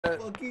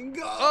Fucking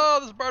go! Oh,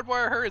 this barbed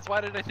wire hurts.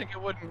 Why did I think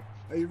it wouldn't?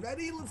 Are you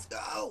ready? Let's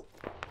go!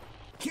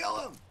 Kill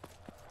him!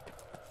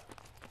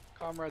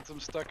 Comrades, I'm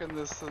stuck in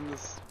this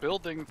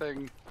building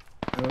thing.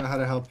 I don't know how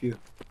to help you.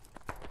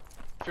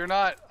 If you're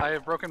not, I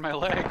have broken my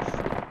legs.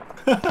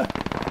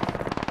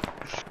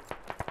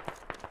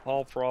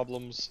 All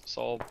problems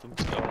solve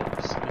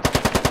themselves.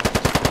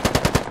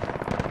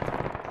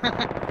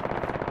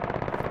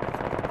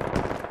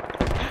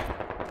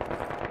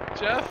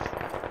 Jeff?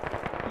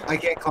 I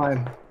can't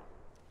climb.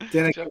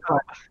 Dan, I Jeff, can't climb.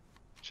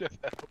 Jeff,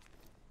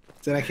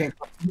 Dan, I can't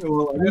climb.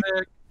 Well,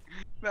 medic,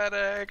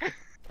 medic.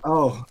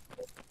 oh.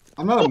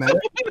 I'm not a medic.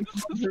 What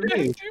is this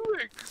man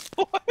doing?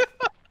 What?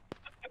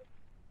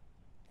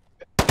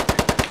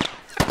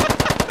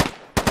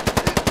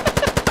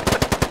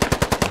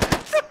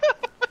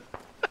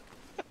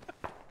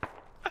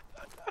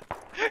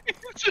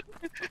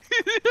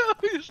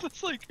 He's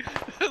just like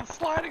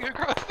sliding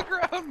across the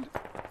ground.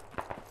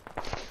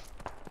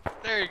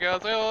 There you go.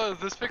 So, does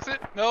this fix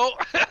it? No.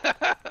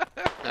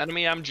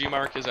 Enemy MG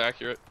mark is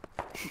accurate.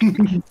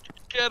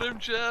 Get him,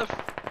 Jeff.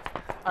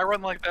 I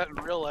run like that in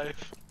real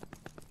life.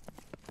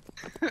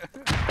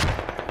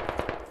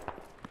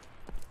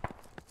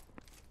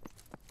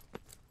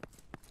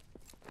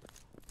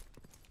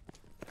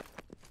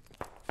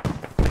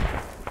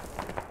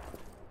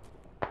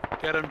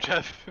 Get him,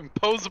 Jeff.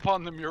 Impose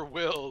upon them your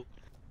will.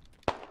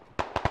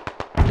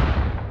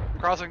 I'm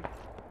crossing.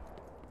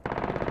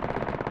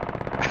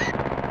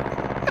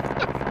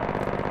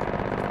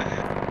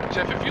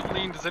 Jeff, if you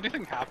lean, does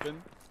anything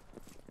happen?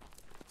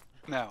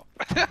 No.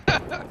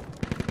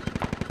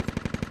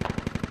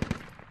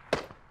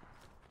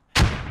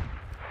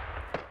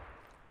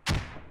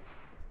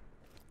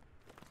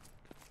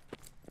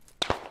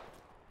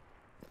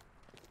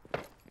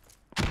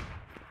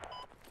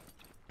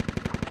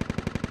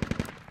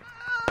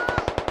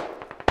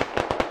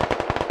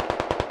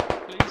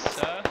 Please,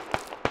 sir.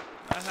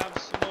 I have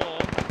some more.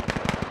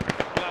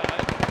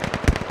 Blood.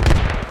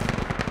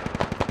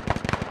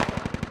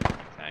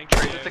 Thank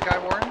Is you. it the guy,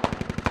 Warren?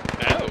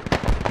 No.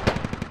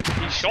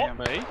 He shot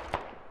me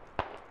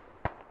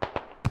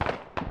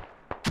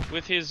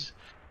with his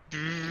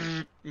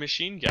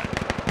machine gun.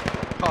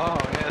 Oh,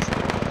 yes.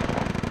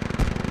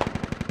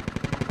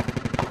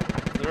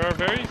 There are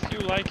very few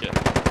like it.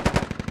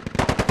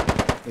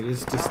 It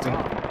is distinct.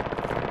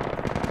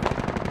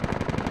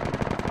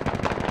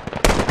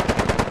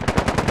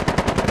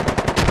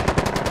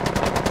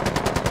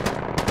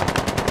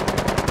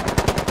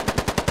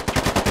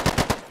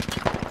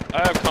 I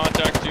have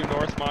contact due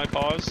north my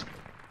paws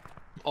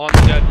on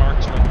the dead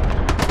marksman.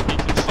 He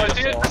can see Oh, I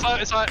see it. us all.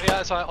 I saw it. Yeah,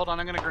 I saw it. Hold on,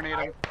 I'm gonna grenade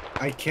him.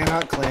 I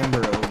cannot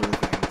clamber over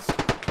things.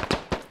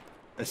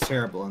 That's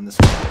terrible in this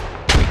one.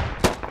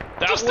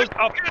 That was a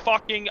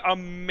fucking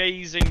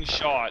amazing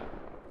shot.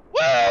 Woo!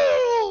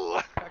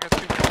 I got 2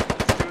 points.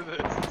 Let's do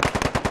this.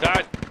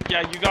 That,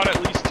 yeah, you got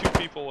at least 2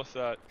 people with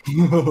that.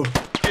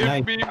 Give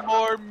Nice. me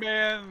more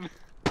men.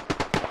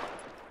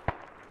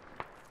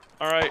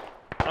 Alright,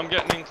 I'm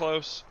getting in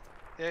close.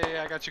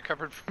 Yeah, I got you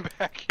covered from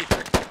back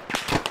here.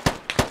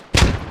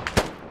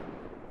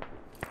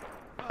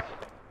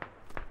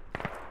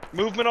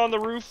 Movement on the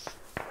roof.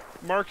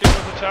 Mark it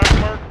with attack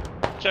mark.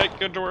 Okay,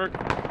 good to work.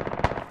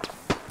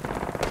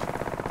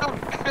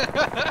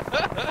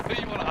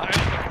 You wanna hide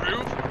on the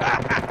roof?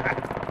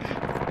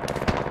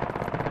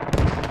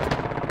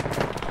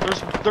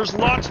 There's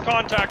lots of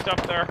contact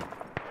up there.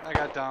 I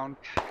got down.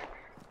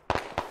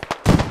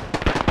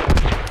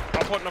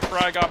 I'm putting a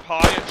frag up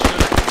high. It should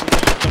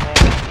leave them all.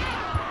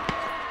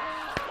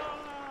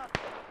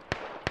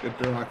 Good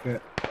to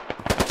rocket.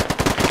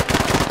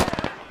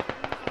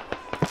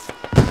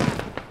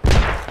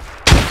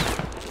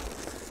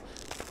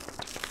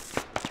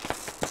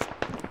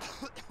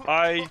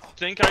 I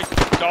think I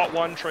got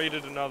one,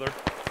 traded another.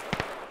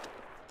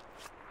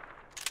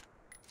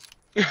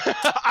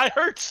 I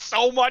heard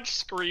so much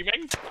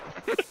screaming.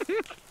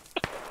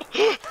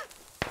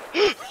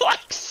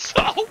 Like,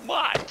 so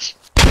much.